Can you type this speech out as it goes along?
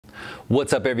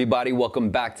What's up, everybody? Welcome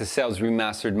back to Sales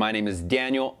Remastered. My name is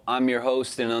Daniel. I'm your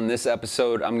host, and on this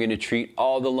episode, I'm going to treat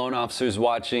all the loan officers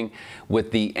watching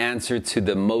with the answer to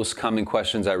the most common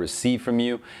questions I receive from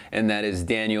you, and that is,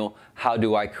 Daniel, how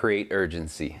do I create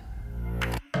urgency?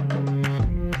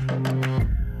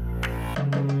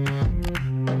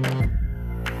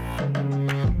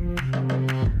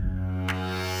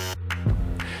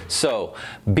 So,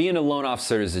 being a loan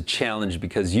officer is a challenge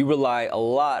because you rely a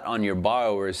lot on your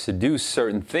borrowers to do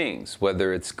certain things,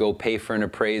 whether it's go pay for an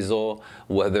appraisal,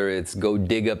 whether it's go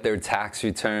dig up their tax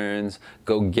returns,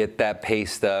 go get that pay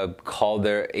stub, call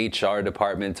their HR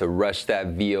department to rush that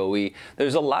VOE.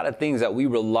 There's a lot of things that we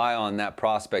rely on that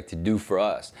prospect to do for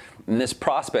us. And this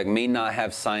prospect may not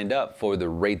have signed up for the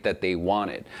rate that they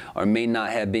wanted, or may not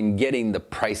have been getting the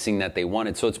pricing that they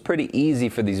wanted. So it's pretty easy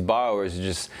for these borrowers to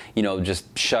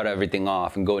just shut everything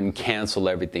off and go and cancel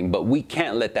everything. But we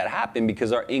can't let that happen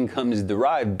because our income is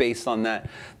derived based on that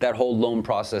whole loan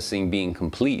processing being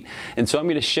complete. And so I'm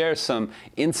going to share some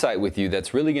insight with you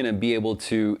that's really going to be able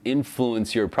to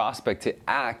influence your prospect to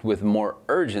act with more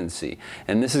urgency.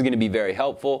 And this is going to be very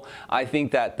helpful. I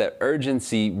think that the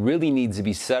urgency really needs to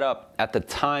be set up at the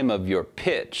time of your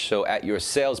pitch, so at your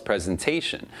sales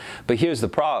presentation. But here's the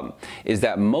problem, is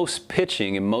that most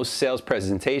pitching and most sales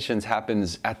presentations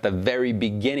happens at the very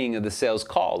beginning of the sales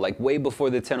call, like way before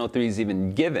the 1003 is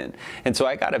even given. And so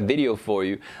I got a video for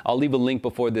you. I'll leave a link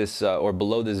before this or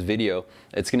below this video.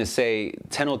 It's going to say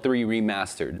 1003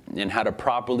 Remastered and how to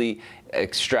properly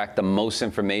extract the most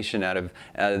information out of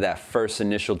that first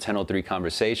initial 1003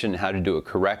 conversation, how to do it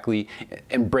correctly,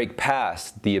 and break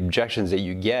past the objections that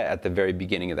you get at the very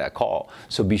beginning of that call.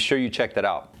 So be sure you check that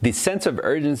out. The sense of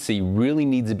urgency really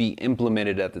needs to be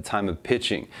implemented at the time of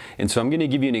pitching. And so I'm going to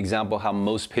give you an example how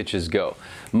most pitches go.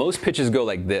 Most pitches go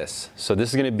like this. So this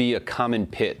is going to be a common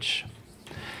pitch.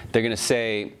 They're going to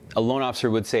say, a loan officer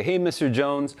would say, hey, Mr.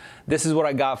 Jones, this is what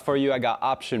I got for you. I got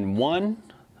option 1,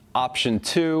 option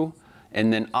 2,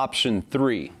 and then option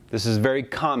 3. This is very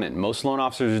common. Most loan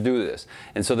officers do this.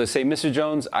 And so they say, Mr.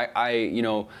 Jones,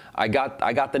 I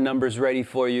got the numbers ready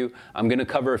for you. I'm going to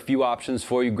cover a few options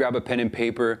for you. Grab a pen and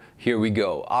paper. Here we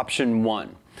go. Option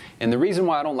 1. And the reason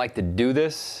why I don't like to do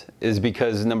this is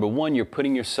because, number one, you're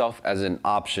putting yourself as an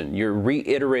option. You're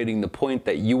reiterating the point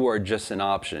that you are just an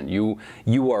option.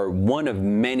 You are one of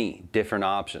many different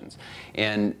options.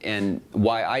 And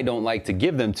why I don't like to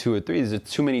give them 2 or 3 is it's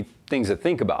too many things to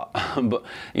think about. But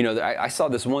I saw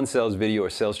this one sales video or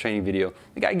sales training video.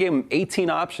 The guy gave him 18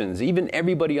 options. Even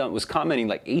everybody was commenting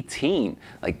like 18.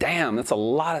 Like, damn, that's a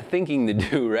lot of thinking to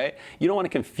do, right? You don't want to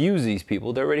confuse these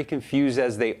people. They're already confused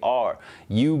as they are.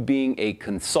 You being a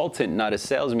consultant, not a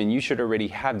salesman, you should already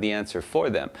have the answer for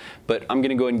them. But I'm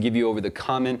going to go ahead and give you over the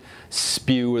common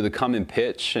spew or the common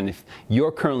pitch. And if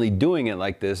you're currently doing it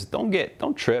like this, don't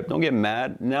trip, don't get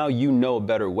mad. Now you know a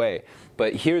better way.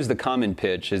 But here's the common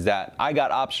pitch, is that I got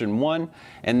option 1,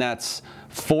 and that's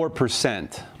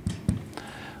 4%.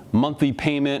 Monthly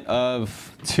payment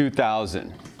of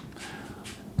 $2,000.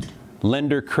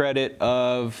 Lender credit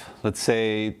of, let's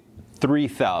say,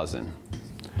 $3,000.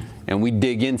 And we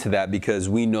dig into that because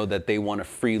we know that they want a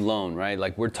free loan, right?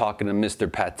 Like, we're talking to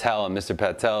Mr. Patel, and Mr.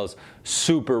 Patel's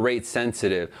super rate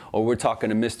sensitive. Or we're talking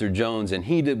to Mr. Jones, and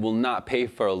he will not pay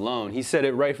for a loan. He said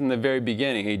it right from the very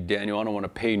beginning. Hey, Daniel, I don't want to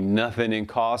pay nothing in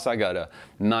costs. I got a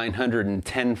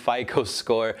 910 FICO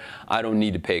score. I don't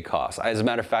need to pay costs. As a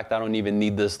matter of fact, I don't even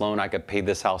need this loan. I could pay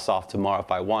this house off tomorrow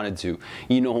if I wanted to.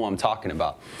 You know who I'm talking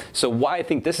about. So why I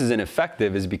think this is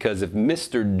ineffective is because if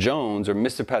Mr. Jones or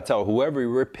Mr. Patel, whoever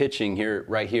we're pitching here,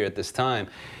 right here at this time,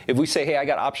 if we say, hey, I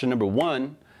got option number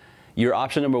 1, your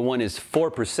option number 1 is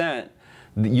 4%,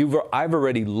 I've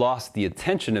already lost the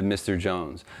attention of Mr.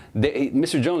 Jones.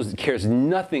 Mr. Jones cares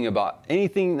nothing about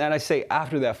anything that I say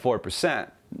after that 4%.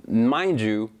 Mind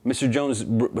you, Mr. Jones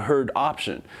heard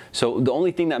option. So the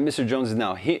only thing that Mr. Jones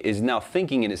is now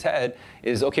thinking in his head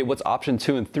is, okay, what's option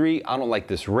 2 and 3? I don't like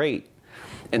this rate.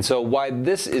 And so why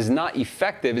this is not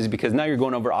effective is because now you're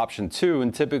going over option 2,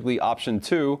 and typically option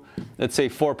 2, let's say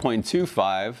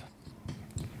 4.25,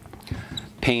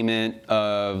 payment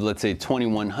of, let's say,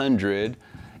 $2,100,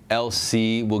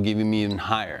 LC will give him even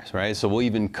higher, right? So we'll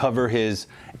even cover his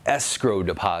escrow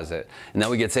deposit. And then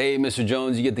we get to say, hey, Mr.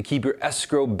 Jones, you get to keep your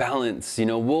escrow balance.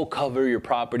 We'll cover your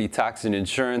property tax and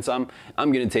insurance. I'm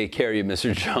going to take care of you,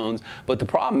 Mr. Jones. But the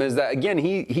problem is that, again,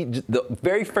 the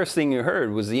very first thing you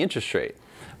heard was the interest rate.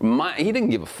 He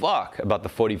didn't give a fuck about the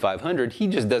 4,500. He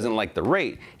just doesn't like the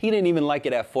rate. He didn't even like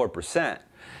it at 4%.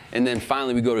 And then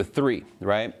finally we go to 3,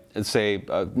 right? Let's say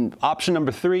option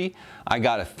number 3, I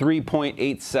got a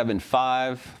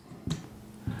 3.875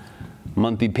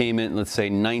 Monthly payment, let's say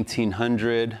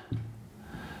 1,900,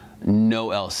 no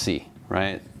LC,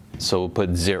 right? So we'll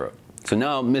put 0. So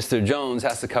now Mr. Jones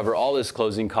has to cover all his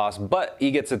closing costs, but he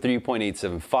gets a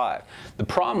 3.875. The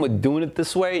problem with doing it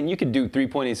this way, and you could do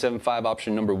 3.875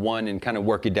 option number 1 and kind of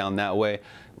work it down that way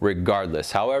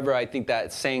regardless. However, I think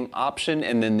that saying option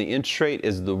and then the interest rate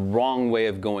is the wrong way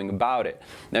of going about it.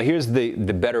 Now here's the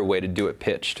better way to do it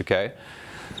pitched, okay?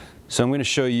 So I'm going to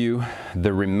show you the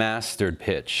remastered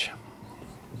pitch.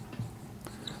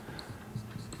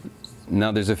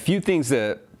 Now there's a few things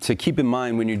to keep in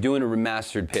mind when you're doing a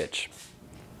remastered pitch.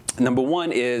 Number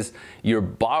one is your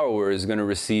borrower is going to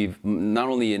receive not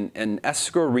only an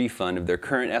escrow refund of their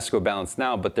current escrow balance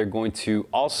now, but they're going to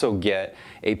also get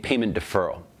a payment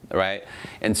deferral, right?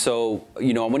 And so,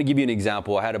 you know, I want to give you an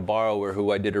example. I had a borrower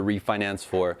who I did a refinance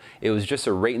for. It was just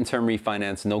a rate and term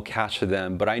refinance, no cash to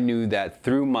them, but I knew that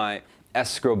through my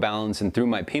escrow balance and through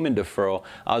my payment deferral,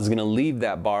 I was going to leave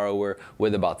that borrower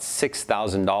with about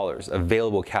 $6,000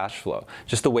 available cash flow.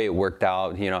 Just the way it worked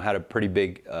out, you know, had a pretty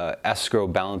big escrow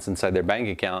balance inside their bank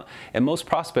account. And most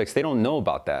prospects, they don't know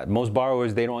about that. Most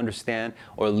borrowers, they don't understand,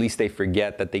 or at least they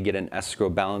forget that they get an escrow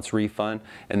balance refund,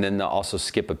 and then they'll also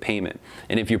skip a payment.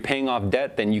 And if you're paying off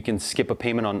debt, then you can skip a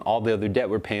payment on all the other debt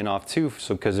we're paying off too,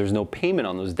 so because there's no payment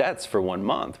on those debts for 1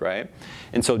 month, right?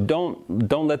 And so don't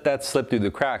let that slip through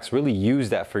the cracks. Really use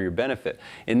that for your benefit.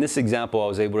 In this example, I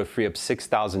was able to free up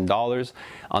 $6,000.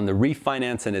 On the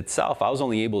refinance in itself, I was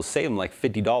only able to save them like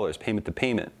 $50 payment to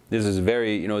payment. This is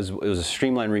very, you know, it was a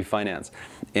streamlined refinance.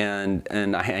 And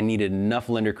I needed enough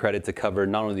lender credit to cover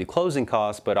not only the closing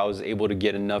costs, but I was able to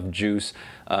get enough juice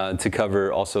to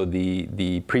cover also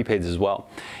the prepaids as well.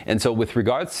 And so with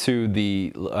regards to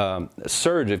the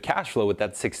surge of cash flow with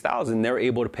that $6,000, they were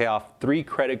able to pay off 3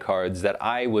 credit cards that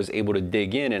I was able to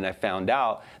dig in, and I found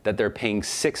out that they're paying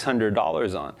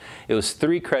 $600 on. It was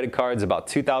 3 credit cards, about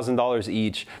 $2,000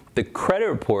 each. The credit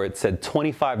report said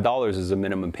 $25 is a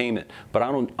minimum payment, but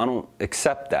I don't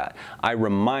accept that. I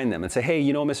remind them and say, hey,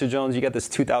 you know, Mr. Jones, you got this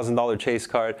 $2,000 Chase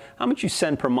card. How much you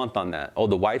send per month on that? Oh,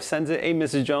 the wife sends it. Hey,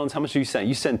 Mrs. Jones, how much do you send?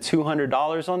 You send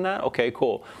 $200 on that? Okay,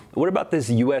 cool. What about this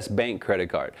U.S. bank credit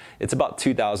card? It's about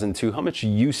 $2,002. How much do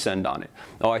you send on it?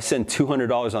 Oh, I send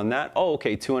 $200 on that. Oh,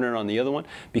 okay, $200 on the other one.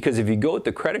 Because if you go with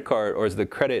the credit card or as the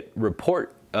credit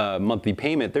report monthly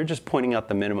payment, they're just pointing out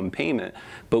the minimum payment.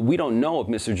 But we don't know if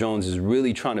Mr. Jones is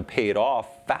really trying to pay it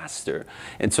off faster.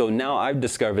 And so now I've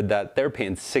discovered that they're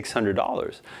paying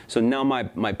 $600. So now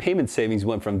my payment savings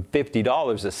went from $50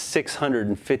 to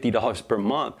 $650 per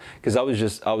month, because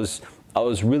I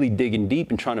was really digging deep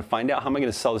and trying to find out, how am I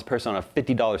going to sell this person on a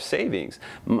 $50 savings?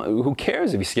 Who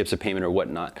cares if he skips a payment or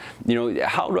whatnot? You know,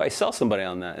 how do I sell somebody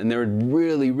on that? And they were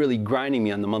really, really grinding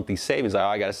me on the monthly savings. Like, oh,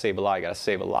 I got to save a lot, I got to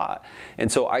save a lot.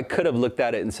 And so I could have looked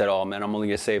at it and said, oh man, I'm only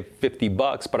going to save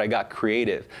 $50, but I got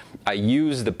creative. I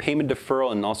used the payment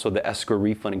deferral and also the escrow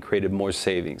refund and created more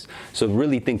savings. So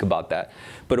really think about that.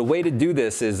 But a way to do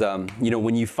this is, you know,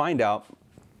 when you find out,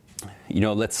 you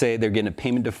know, let's say they're getting a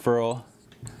payment deferral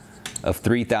of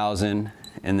 $3,000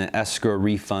 and the escrow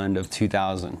refund of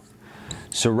 $2,000.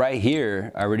 So right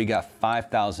here, I already got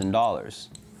 $5,000.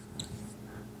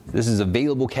 This is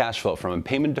available cash flow from a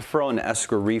payment deferral and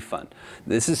escrow refund.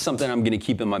 This is something I'm going to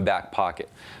keep in my back pocket.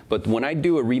 But when I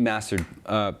do a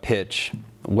remastered pitch,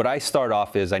 what I start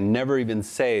off is I never even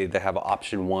say they have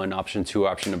option 1, option 2,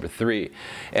 option number 3.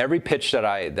 Every pitch that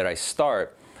I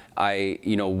start,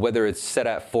 you know, whether it's set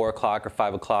at 4 o'clock or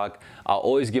 5 o'clock, I'll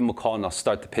always give them a call and I'll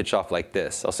start the pitch off like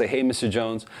this. I'll say, hey, Mr.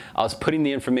 Jones, I was putting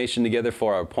the information together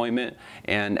for our appointment,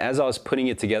 and as I was putting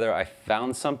it together, I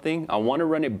found something. I want to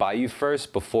run it by you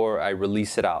first before I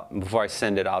release it out, before I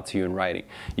send it out to you in writing.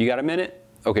 You got a minute?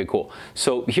 Okay, cool.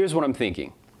 So here's what I'm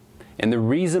thinking. And the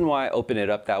reason why I open it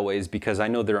up that way is because I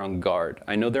know they're on guard.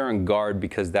 I know they're on guard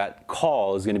because that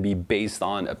call is going to be based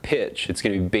on a pitch. It's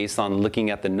going to be based on looking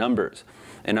at the numbers.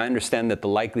 And I understand that the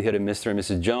likelihood of Mr. and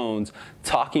Mrs. Jones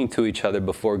talking to each other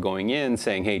before going in,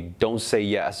 saying, hey, don't say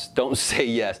yes, don't say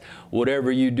yes.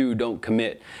 Whatever you do, don't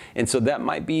commit. And so that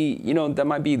might be, you know, that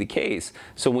might be the case.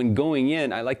 So when going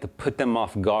in, I like to put them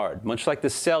off guard. Much like the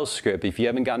sales script, if you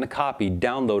haven't gotten a copy,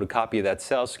 download a copy of that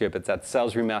sales script. It's at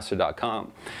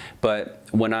SalesRemastered.com. But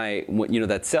when you know,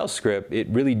 that sales script, it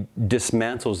really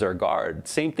dismantles their guard.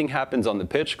 Same thing happens on the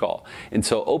pitch call. And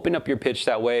so open up your pitch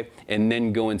that way and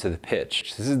then go into the pitch.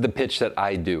 This is the pitch that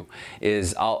I do,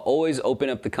 is I'll always open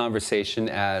up the conversation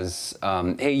as,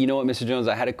 hey, you know what, Mr. Jones,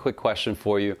 I had a quick question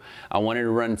for you. I wanted to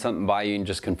run something by you and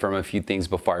just confirm a few things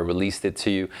before I released it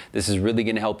to you. This is really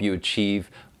going to help you achieve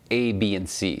A, B, and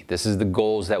C. This is the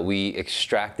goals that we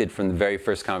extracted from the very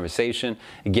first conversation.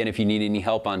 Again, if you need any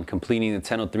help on completing the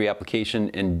 1003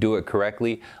 application and do it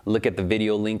correctly, look at the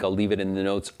video link. I'll leave it in the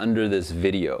notes under this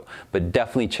video. But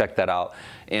definitely check that out.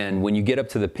 And when you get up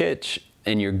to the pitch,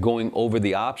 and you're going over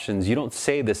the options, you don't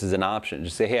say this is an option.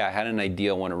 Just say, hey, I had an idea,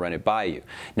 I want to run it by you.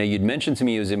 Now, you'd mentioned to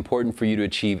me it was important for you to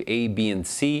achieve A, B, and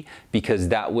C because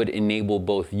that would enable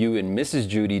both you and Mrs.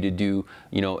 Judy to do,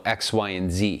 X, Y,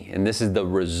 and Z. And this is the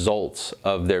results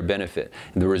of their benefit,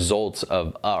 the results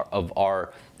of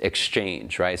our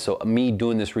exchange, right? So me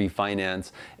doing this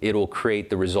refinance, it'll create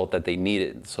the result that they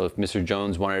needed. So if Mr.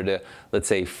 Jones wanted to, let's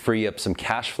say, free up some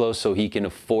cash flow so he can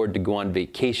afford to go on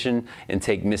vacation and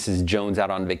take Mrs. Jones out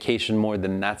on vacation more,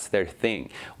 then that's their thing.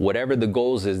 Whatever the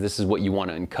goals is, this is what you want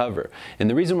to uncover. And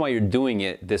the reason why you're doing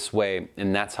it this way,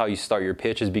 and that's how you start your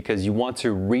pitch, is because you want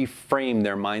to reframe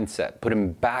their mindset, put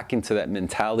them back into that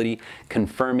mentality,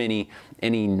 confirm any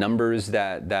numbers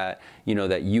that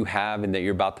you have and that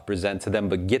you're about to present to them,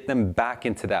 but get them back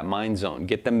into that mind zone,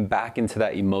 get them back into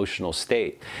that emotional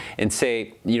state, and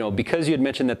say, because you had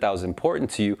mentioned that was important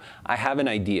to you, I have an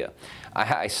idea.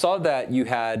 I saw that you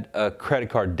had a credit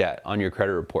card debt on your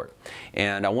credit report,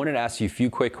 and I wanted to ask you a few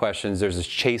quick questions. There's this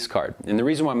Chase card, and the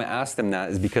reason why I'm going to ask them that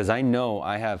is because I know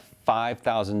I have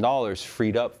 $5,000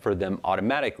 freed up for them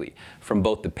automatically from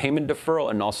both the payment deferral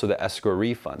and also the escrow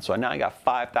refund. So now I got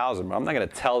 $5,000, but I'm not going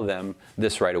to tell them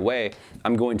this right away.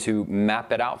 I'm going to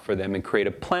map it out for them and create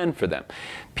a plan for them.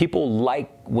 People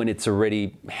like when it's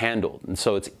already handled, and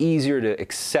so it's easier to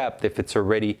accept if it's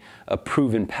already a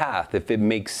proven path, if it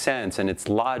makes sense and it's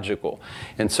logical.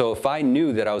 And so if I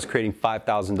knew that I was creating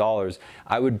 $5,000,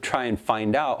 I would try and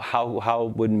find out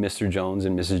how would Mr. Jones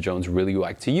and Mrs. Jones really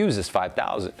like to use this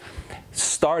 $5,000.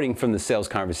 Starting from the sales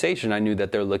conversation, I knew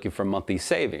that they're looking for monthly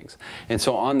savings. And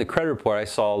so on the credit report, I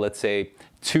saw, let's say,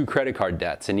 2 credit card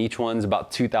debts, and each one's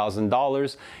about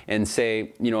 $2,000, and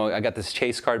say, I got this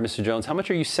Chase card, Mr. Jones, how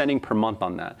much are you sending per month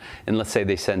on that? And let's say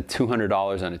they send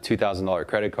 $200 on a $2,000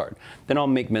 credit card. Then I'll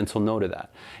make mental note of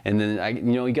that. And then,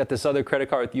 you got this other credit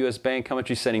card with US Bank, how much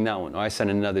are you sending that one? Oh, I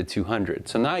sent another $200.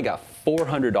 So now I got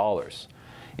 $400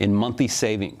 in monthly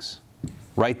savings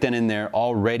right then and there,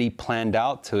 already planned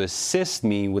out to assist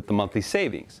me with the monthly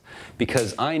savings.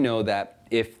 Because I know that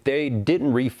if they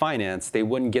didn't refinance, they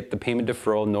wouldn't get the payment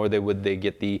deferral, nor would they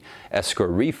get the escrow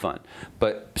refund.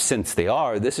 But since they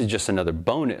are, this is just another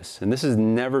bonus. And this is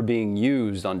never being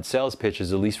used on sales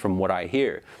pitches, at least from what I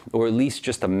hear, or at least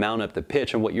just to mount up the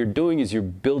pitch. And what you're doing is you're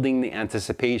building the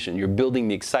anticipation, you're building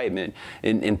the excitement,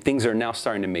 and things are now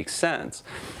starting to make sense.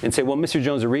 And say, well, Mr.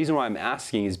 Jones, the reason why I'm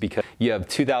asking is because you have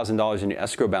 $2,000 in your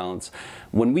escrow balance.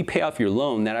 When we pay off your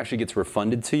loan, that actually gets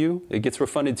refunded to you. It gets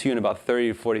refunded to you in about 30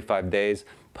 to 45 days.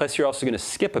 Plus, you're also going to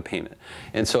skip a payment.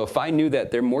 And so if I knew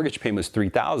that their mortgage payment was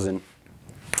 $3,000,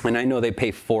 and I know they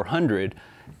pay $400,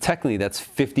 technically that's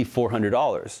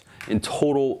 $5,400 in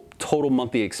total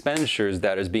monthly expenditures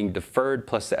that is being deferred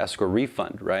plus the escrow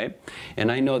refund, right?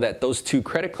 And I know that those 2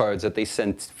 credit cards that they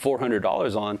sent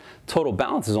 $400 on, total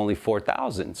balance is only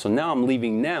 $4,000. So now I'm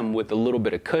leaving them with a little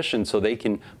bit of cushion so they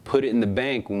can put it in the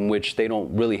bank, in which they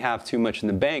don't really have too much in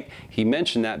the bank. He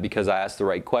mentioned that because I asked the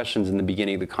right questions in the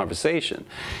beginning of the conversation.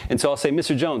 And so I'll say,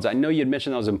 Mr. Jones, I know you had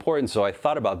mentioned that was important, so I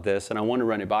thought about this and I want to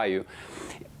run it by you.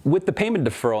 With the payment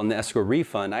deferral and the escrow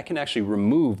refund, I can actually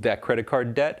remove that credit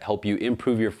card debt, help you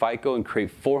improve your FICO, and create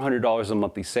 $400 in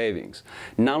monthly savings.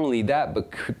 Not only that,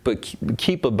 but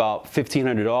keep about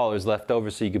 $1,500 left over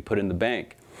so you can put in the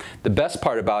bank. The best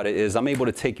part about it is I'm able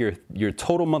to take your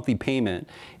total monthly payment.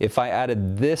 If I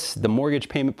added the mortgage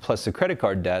payment plus the credit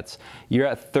card debts, you're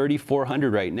at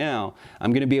 $3,400 right now.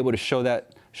 I'm going to be able to show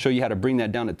you how to bring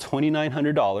that down to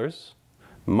 $2,900.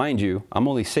 Mind you, I'm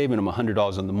only saving them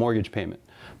 $100 on the mortgage payment.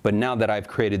 But now that I've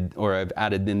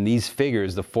added in these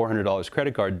figures, the $400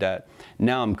 credit card debt,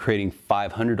 now I'm creating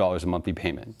 $500 a monthly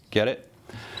payment. Get it?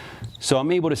 So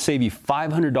I'm able to save you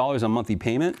 $500 on monthly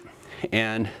payment,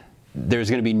 and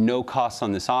there's going to be no cost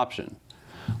on this option.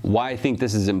 Why I think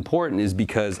this is important is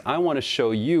because I want to show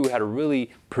you how to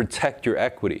really protect your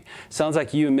equity. Sounds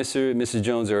like you and Mrs.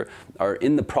 Jones are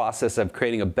in the process of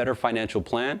creating a better financial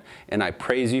plan, and I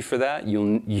praise you for that.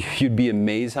 You'd be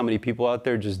amazed how many people out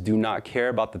there just do not care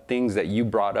about the things that you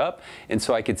brought up, and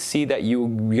so I could see that you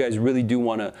guys really do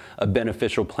want a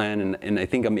beneficial plan, and I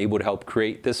think I'm able to help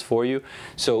create this for you.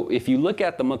 So if you look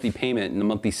at the monthly payment and the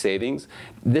monthly savings,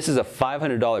 this is a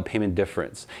 $500 payment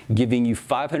difference, giving you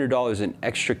 $500 in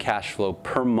extra cash flow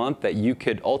per month that you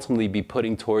could ultimately be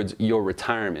putting towards your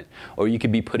retirement, or you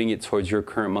could be putting it towards your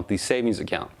current monthly savings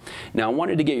account. Now, I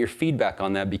wanted to get your feedback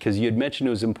on that because you had mentioned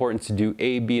it was important to do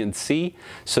A, B, and C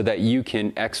so that you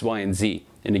can X, Y, and Z.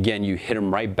 And again, you hit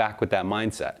them right back with that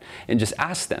mindset and just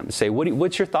ask them, say,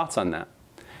 what's your thoughts on that?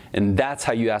 And that's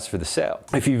how you ask for the sale.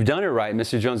 If you've done it right,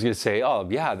 Mr. Jones is going to say, oh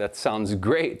yeah, that sounds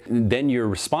great. And then your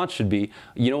response should be,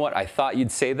 you know what, I thought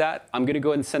you'd say that. I'm going to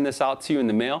go ahead and send this out to you in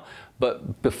the mail.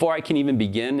 But before I can even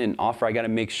begin an offer, I got to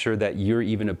make sure that you're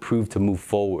even approved to move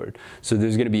forward. So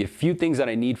there's going to be a few things that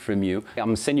I need from you. I'm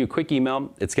going to send you a quick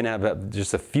email. It's going to have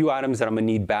just a few items that I'm going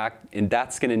to need back, and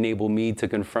that's going to enable me to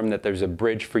confirm that there's a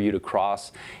bridge for you to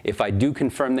cross. If I do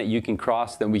confirm that you can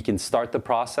cross, then we can start the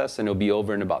process, and it'll be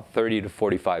over in about 30 to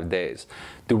 45 days.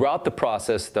 Throughout the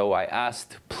process, though, I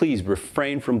asked, please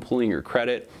refrain from pulling your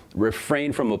credit,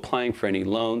 refrain from applying for any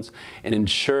loans, and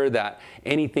ensure that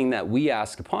anything that we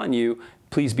ask upon you,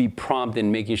 please be prompt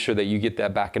in making sure that you get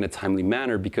that back in a timely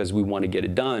manner, because we want to get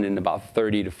it done in about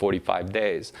 30 to 45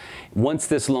 days. Once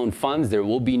this loan funds, there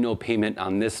will be no payment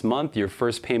on this month. Your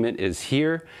first payment is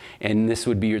here, and this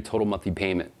would be your total monthly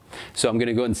payment. So I'm going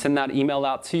to go ahead and send that email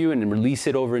out to you and release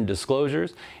it over in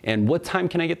disclosures. And what time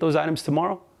can I get those items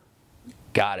tomorrow?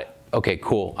 Got it. Okay,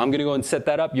 cool. I'm going to go and set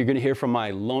that up. You're going to hear from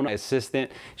my loan assistant.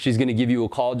 She's going to give you a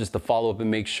call just to follow up and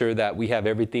make sure that we have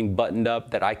everything buttoned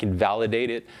up, that I can validate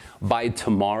it by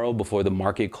tomorrow before the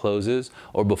market closes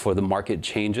or before the market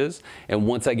changes. And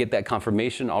once I get that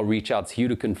confirmation, I'll reach out to you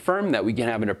to confirm that we can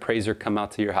have an appraiser come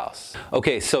out to your house.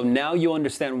 Okay, so now you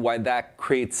understand why that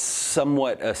creates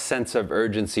somewhat a sense of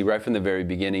urgency right from the very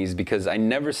beginning, is because I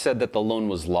never said that the loan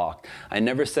was locked. I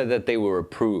never said that they were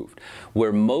approved.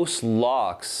 Where most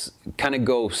locks kind of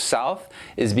go south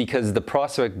is because the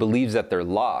prospect believes that they're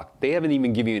locked. They haven't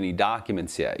even given you any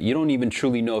documents yet. You don't even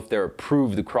truly know if they're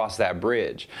approved to cross that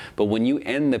bridge. But when you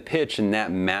end the pitch in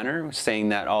that manner, saying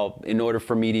that, oh, in order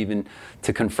for me to even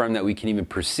to confirm that we can even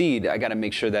proceed, I got to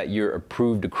make sure that you're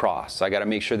approved to cross. I got to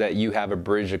make sure that you have a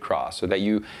bridge across, or that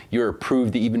you're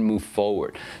approved to even move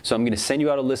forward. So I'm going to send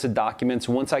you out a list of documents.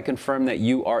 Once I confirm that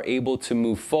you are able to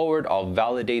move forward, I'll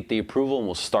validate the approval and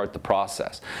we'll start the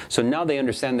process. So now they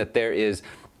understand that there is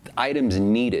items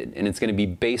needed, and it's going to be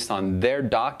based on their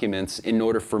documents in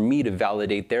order for me to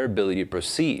validate their ability to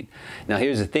proceed. Now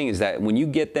here's the thing, is that when you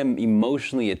get them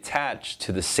emotionally attached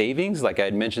to the savings, like I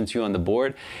had mentioned to you on the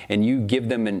board, and you give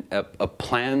them a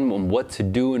plan on what to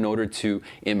do in order to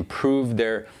improve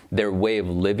their way of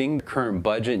living, current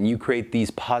budget, and you create these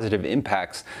positive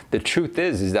impacts, the truth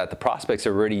is that the prospects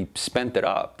have already spent it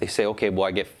up. They say, okay, well,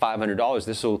 I get $500,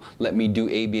 this will let me do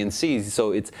A, B, and C.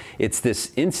 So it's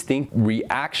this instinct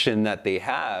reaction that they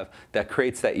have that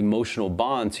creates that emotional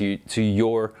bond to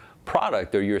your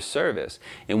product or your service.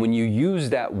 And when you use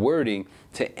that wording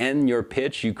to end your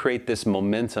pitch, you create this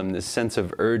momentum, this sense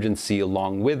of urgency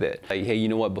along with it. Like, hey, you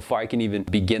know what, before I can even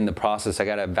begin the process, I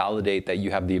got to validate that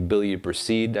you have the ability to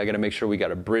proceed. I got to make sure we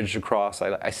got a bridge across.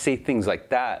 I say things like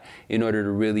that in order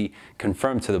to really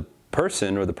confirm to the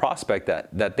person or the prospect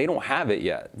that they don't have it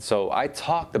yet. So I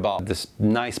talked about this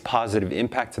nice positive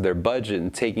impact to their budget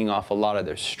and taking off a lot of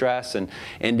their stress and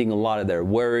ending a lot of their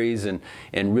worries and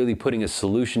really putting a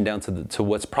solution down to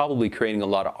what's probably creating a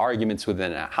lot of arguments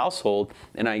within a household.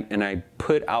 And I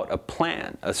put out a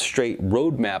plan, a straight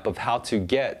roadmap of how to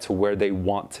get to where they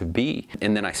want to be.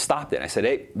 And then I stopped it. I said,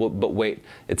 hey, well, but wait,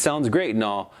 it sounds great and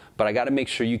all, but I got to make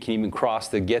sure you can even cross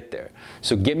to get there.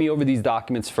 So get me over these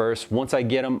documents first. Once I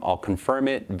get them, I'll confirm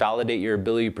it, validate your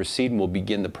ability to proceed, and we'll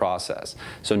begin the process.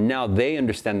 So now they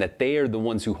understand that they are the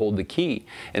ones who hold the key,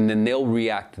 and then they'll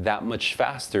react that much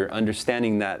faster,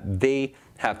 understanding that they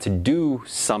have to do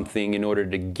something in order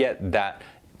to get that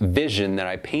vision that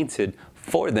I painted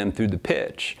for them through the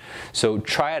pitch. So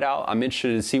try it out. I'm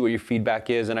interested to see what your feedback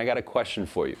is, and I got a question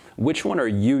for you. Which one are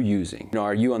you using? You know,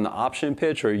 are you on the option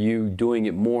pitch, or are you doing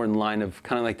it more in line of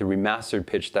kind of like the remastered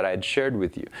pitch that I had shared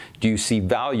with you? Do you see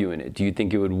value in it? Do you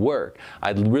think it would work?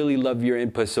 I'd really love your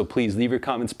input, so please leave your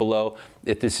comments below.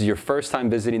 If this is your first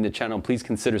time visiting the channel, please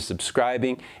consider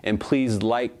subscribing, and please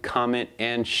like, comment,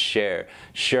 and share.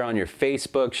 Share on your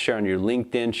Facebook, share on your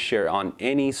LinkedIn, share on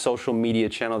any social media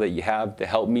channel that you have to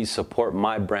help me support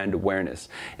my brand awareness.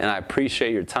 And I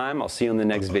appreciate your time. I'll see you in the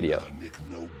next video.